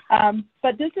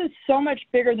 But this is so much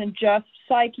bigger than just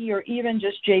Psyche or even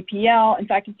just JPL. In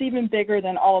fact, it's even bigger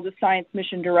than all of the Science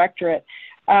Mission Directorate.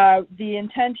 The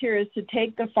intent here is to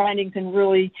take the findings and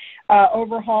really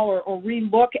overhaul or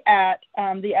re-look at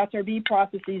the SRB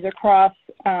processes across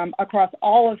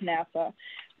all of NASA.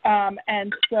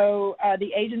 And so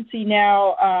the agency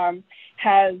now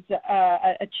has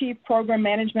a chief program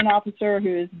management officer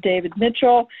who is David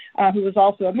Mitchell, who is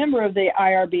also a member of the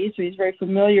IRB, so he's very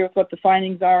familiar with what the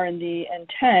findings are and the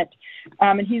intent.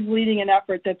 And he's leading an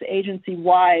effort that's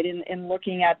agency-wide in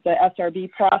looking at the SRB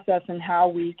process and how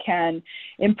we can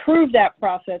improve that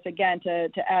process, again, to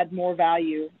add more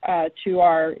value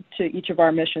to each of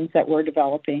our missions that we're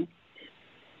developing.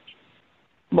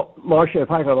 Marcia,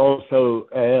 if I could also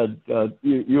add,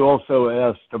 you also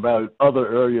asked about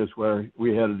other areas where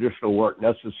we had additional work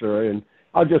necessary, and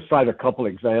I'll just cite a couple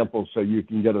examples so you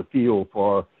can get a feel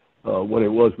for what it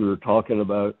was we were talking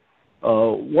about.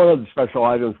 One of the special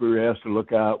items we were asked to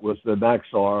look at was the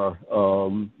Maxar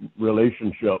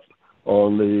relationship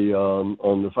on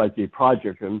the Psyche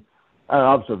project, and our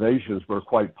observations were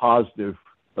quite positive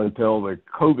until the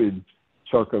COVID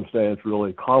circumstance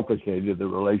really complicated the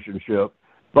relationship.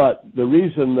 But the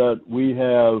reason that we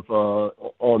have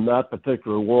on that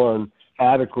particular one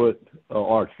appropriate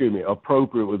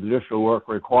with additional work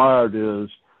required is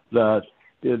that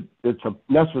it's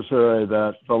necessary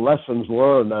that the lessons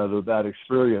learned out of that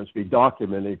experience be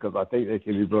documented, because I think they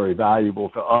can be very valuable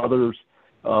to others.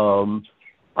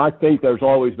 I think there's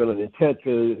always been an intent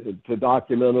to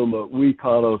document them, but we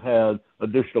kind of had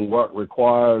additional work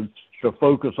required to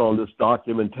focus on this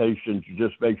documentation to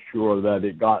just make sure that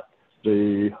it got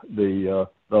the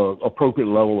appropriate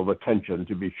level of attention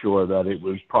to be sure that it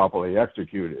was properly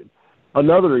executed.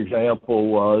 Another example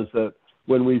was that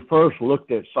when we first looked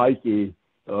at Psyche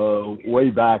way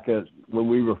back when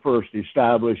we were first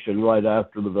established and right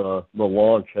after the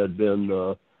launch had been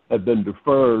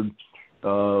deferred,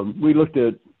 we looked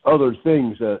at other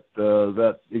things that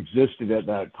existed at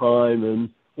that time, and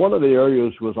one of the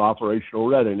areas was operational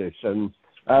readiness. And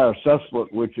our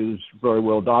assessment, which is very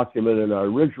well documented in our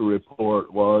original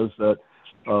report, was that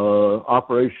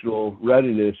operational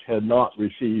readiness had not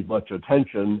received much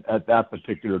attention at that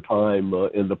particular time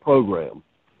in the program,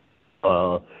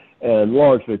 and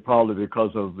largely probably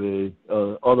because of the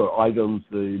other items,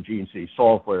 the GNC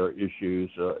software issues,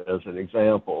 as an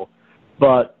example.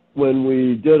 But when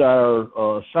we did our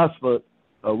assessment,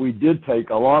 we did take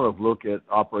a lot of look at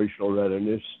operational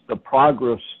readiness. The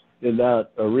progress in that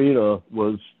arena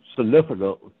was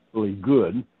significantly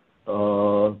good.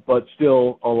 but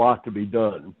still a lot to be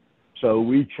done. So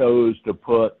we chose to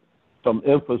put some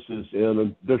emphasis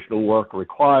in additional work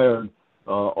required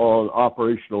on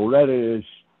operational readiness,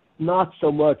 not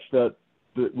so much that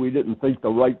we didn't think the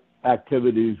right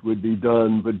activities would be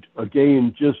done, but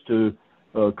again, just to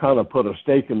kind of put a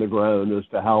stake in the ground as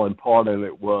to how important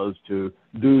it was to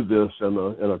do this in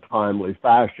a timely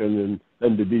fashion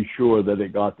and to be sure that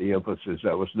it got the emphasis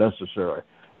that was necessary.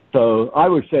 So I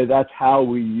would say that's how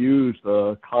we use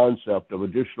the concept of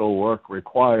additional work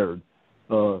required,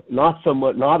 not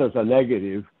as a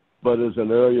negative, but as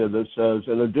an area that says,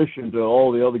 in addition to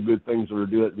all the other good things that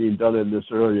are being done in this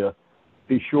area,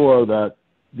 be sure that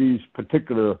these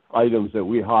particular items that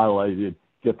we highlighted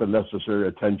get the necessary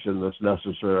attention that's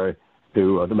necessary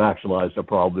to maximize the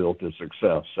probability of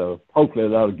success. So hopefully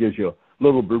that'll give you a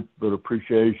little bit of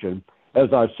appreciation.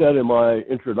 As I said in my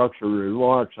introductory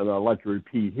remarks, and I'd like to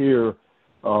repeat here,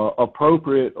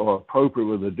 appropriate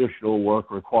with additional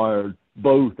work required,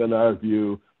 both in our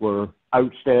view were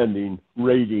outstanding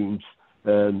ratings,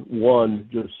 and one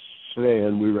just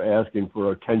saying we were asking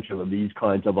for attention of these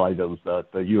kinds of items that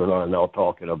you and I are now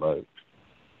talking about.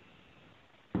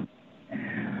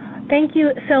 Thank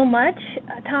you so much,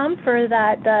 Tom, for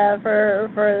that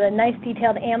for the nice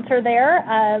detailed answer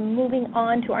there. Moving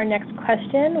on to our next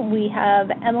question, we have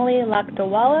Emily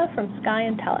Lakdawala from Sky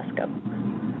and Telescope.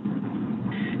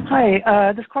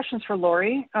 Hi, this question is for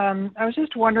Laurie. I was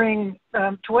just wondering,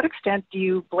 to what extent do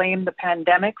you blame the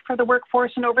pandemic for the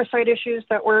workforce and oversight issues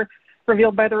that were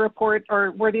revealed by the report,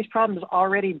 or were these problems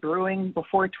already brewing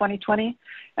before 2020?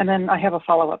 And then I have a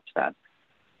follow-up to that.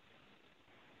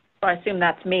 I assume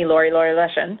that's me, Laurie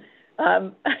Leshin.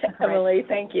 Emily,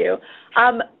 thank you.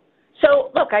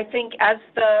 So, look, I think as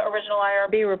the original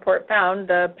IRB report found,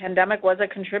 the pandemic was a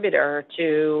contributor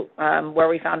to where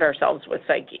we found ourselves with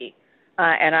Psyche,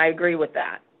 and I agree with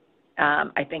that.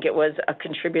 I think it was a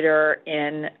contributor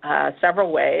in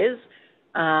several ways,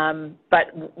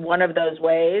 but one of those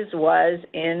ways was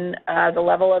in the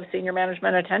level of senior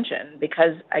management attention,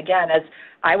 because, again, as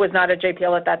I was not at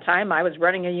JPL at that time, I was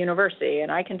running a university,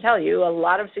 and I can tell you a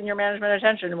lot of senior management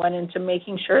attention went into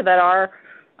making sure that our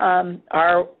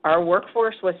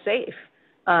workforce was safe,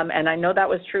 and I know that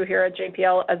was true here at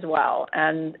JPL as well,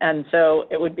 and so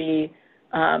it would be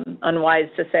unwise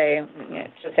to say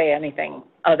anything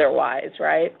otherwise,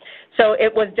 right? So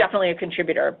it was definitely a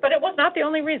contributor, but it was not the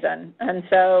only reason. And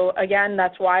so, again,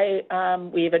 that's why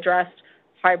we've addressed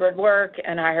hybrid work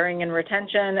and hiring and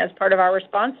retention as part of our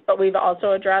response, but we've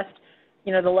also addressed,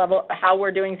 the level, how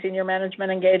we're doing senior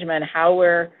management engagement, how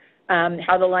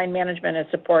the line management is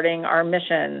supporting our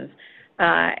missions,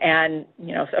 and,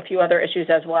 a few other issues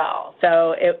as well.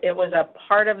 So it was a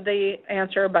part of the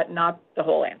answer, but not the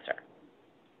whole answer.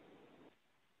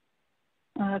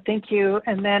 Thank you.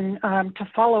 And then to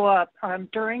follow up,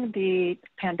 during the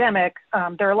pandemic,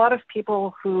 there are a lot of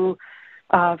people who,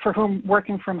 for whom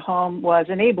working from home was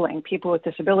enabling, people with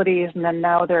disabilities, and then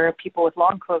now there are people with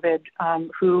long COVID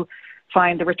who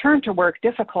find the return to work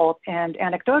difficult. And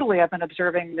anecdotally, I've been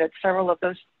observing that several of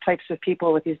those types of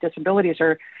people with these disabilities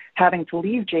are having to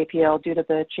leave JPL due to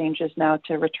the changes now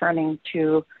to returning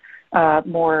to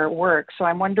more work. So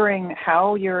I'm wondering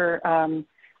how you're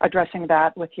addressing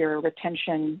that with your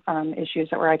retention issues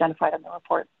that were identified in the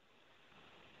report.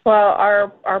 Well,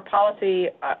 our policy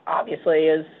obviously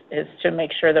is to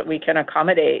make sure that we can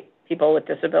accommodate people with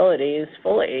disabilities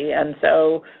fully, and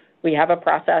so we have a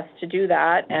process to do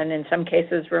that, and in some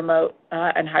cases remote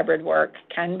and hybrid work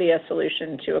can be a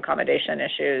solution to accommodation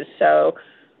issues. So,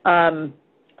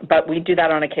 but we do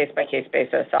that on a case-by-case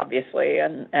basis, obviously,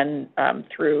 and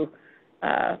through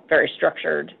very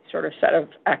structured sort of set of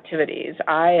activities.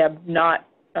 I'm not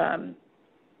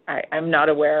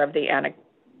aware of the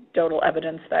anecdotal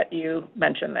evidence that you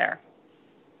mentioned there.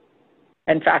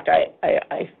 In fact,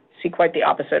 I see quite the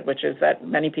opposite, which is that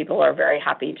many people are very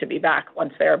happy to be back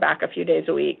once they are back a few days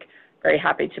a week, very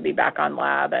happy to be back on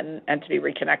lab and to be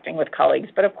reconnecting with colleagues.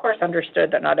 But of course,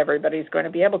 understood that not everybody's going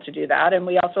to be able to do that. And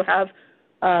we also have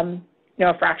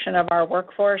a fraction of our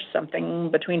workforce, something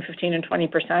between 15 and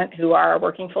 20%, who are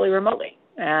working fully remotely.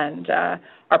 And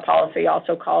our policy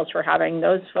also calls for having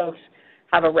those folks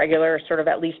have a regular sort of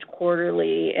at least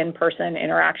quarterly in-person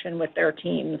interaction with their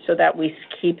teams so that we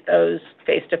keep those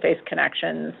face-to-face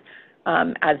connections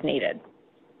as needed.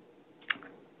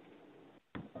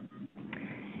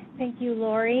 Thank you,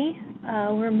 Laurie.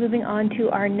 We're moving on to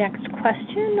our next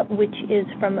question, which is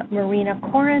from Marina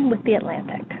Corin with The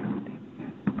Atlantic.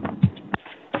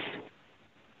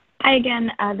 Hi again.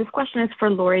 This question is for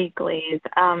Laurie Glaze.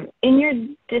 In your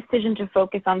decision to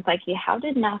focus on Psyche, how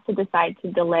did NASA decide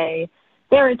to delay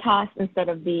Veritas instead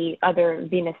of the other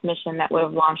Venus mission that would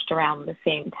have launched around the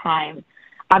same time?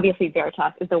 Obviously,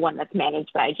 Veritas is the one that's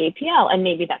managed by JPL, and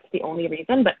maybe that's the only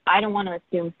reason, but I don't want to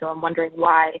assume, so I'm wondering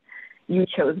why you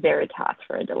chose Veritas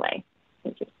for a delay.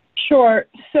 Thank you. Sure.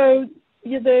 So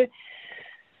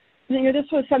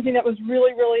this was something that was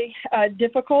really, really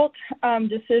difficult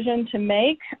decision to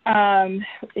make.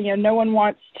 No one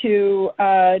wants to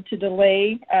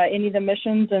delay any of the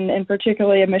missions, and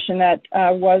particularly a mission that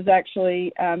was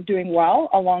actually doing well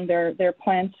along their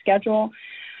planned schedule.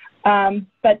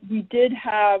 But we did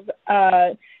have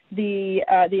the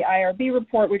IRB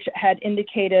report, which had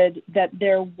indicated that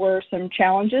there were some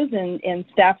challenges in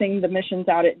staffing the missions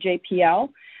out at JPL.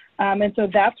 And so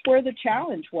that's where the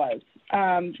challenge was.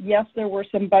 Yes, there were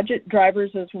some budget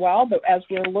drivers as well, but as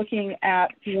we're looking at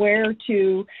where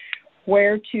to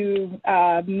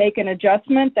make an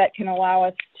adjustment that can allow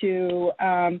us to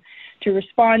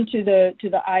respond to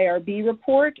the IRB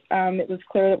report, it was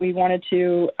clear that we wanted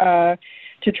to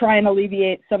try and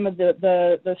alleviate some of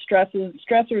the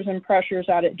stressors and pressures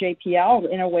out at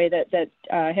JPL in a way that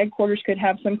headquarters could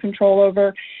have some control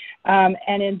over.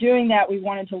 And in doing that, we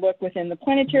wanted to look within the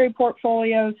planetary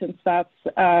portfolio, since that's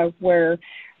where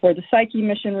the Psyche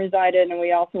mission resided, and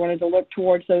we also wanted to look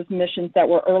towards those missions that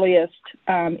were earliest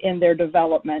in their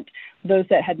development, those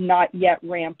that had not yet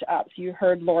ramped up. So you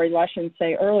heard Laurie Leshin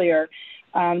say earlier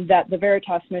that the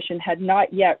Veritas mission had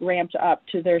not yet ramped up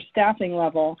to their staffing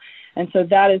level, and so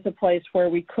that is a place where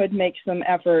we could make some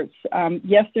efforts.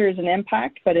 Yes, there is an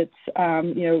impact, but it's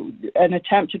an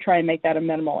attempt to try and make that a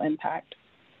minimal impact.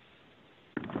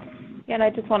 Yeah, and I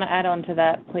just want to add on to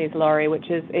that, please, Laurie, which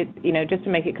is, just to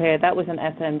make it clear, that was an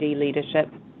SMD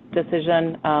leadership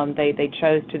decision. They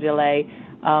chose to delay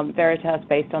Veritas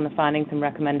based on the findings and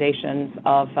recommendations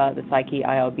of the Psyche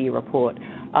IRB report.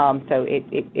 So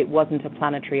it wasn't a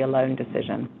planetary alone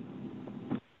decision.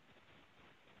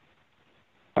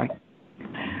 Sorry.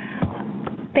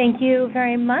 Thank you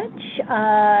very much.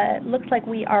 Looks like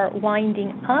we are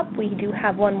winding up. We do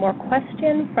have one more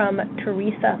question from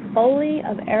Teresa Foley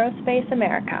of Aerospace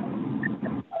America.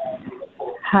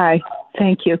 Hi,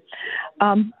 thank you.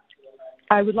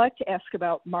 I would like to ask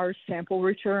about Mars sample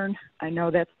return. I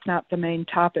know that's not the main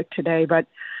topic today, but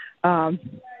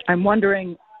I'm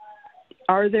wondering,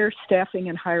 are there staffing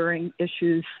and hiring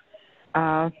issues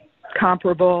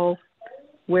comparable?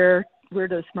 Where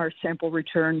does Mars sample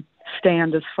return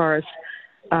stand as far as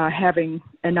having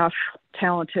enough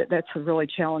talented? That's a really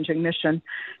challenging mission.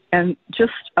 And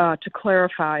just to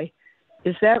clarify,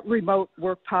 is that remote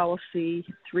work policy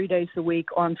 3 days a week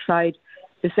on site,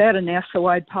 is that a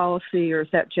NASA-wide policy or is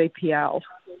that JPL?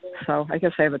 So I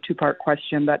guess I have a two-part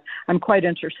question, but I'm quite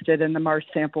interested in the Mars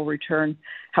sample return,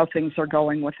 how things are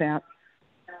going with that.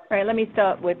 All right, let me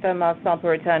start with the Mars sample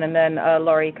return, and then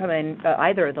Laurie, come in.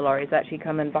 Either of the Lauries actually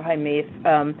come in behind me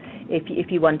if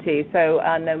you want to. So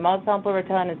no, Mars sample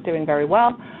return is doing very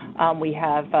well. We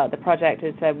have the project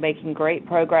is making great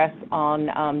progress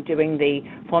on doing the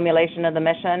formulation of the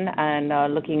mission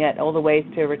and looking at all the ways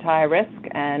to retire risk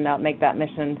and make that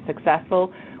mission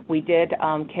successful. We did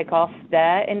kick off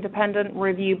their independent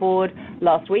review board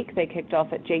last week. They kicked off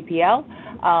at JPL.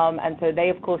 And so they,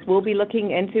 of course, will be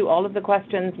looking into all of the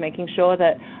questions, making sure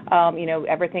that,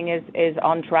 everything is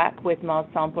on track with Mars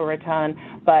sample return.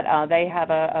 But they have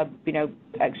a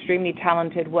extremely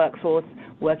talented workforce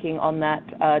working on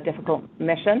that difficult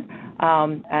mission.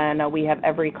 And we have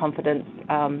every confidence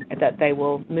that they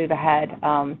will move ahead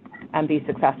and be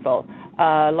successful.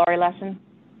 Laurie Leshin?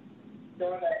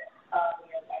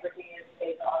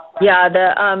 Yeah,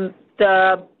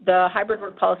 the hybrid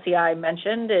work policy I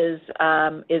mentioned is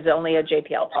only a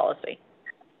JPL policy.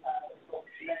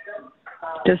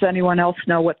 Does anyone else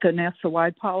know what the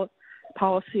NASA-wide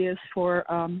policy is for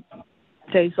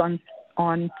days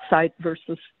on site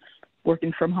versus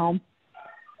working from home?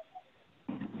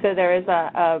 So there is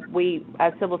we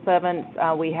as civil servants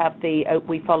we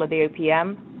follow the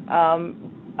OPM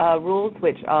rules,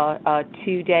 which are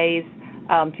 2 days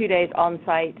on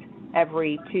site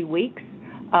every 2 weeks.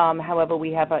 However,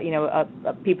 we have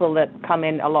people that come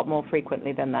in a lot more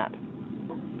frequently than that.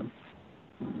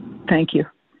 Thank you.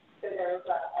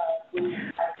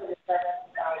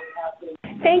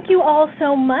 Thank you all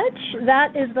so much.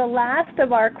 That is the last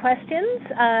of our questions.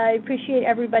 I appreciate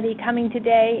everybody coming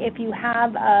today. If you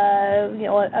have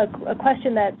a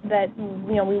question that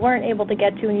we weren't able to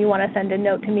get to and you want to send a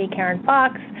note to me, Karen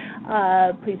Fox,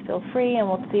 please feel free, and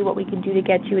we'll see what we can do to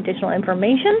get you additional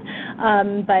information.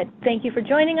 But thank you for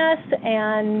joining us,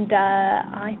 and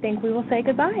I think we will say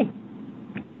goodbye.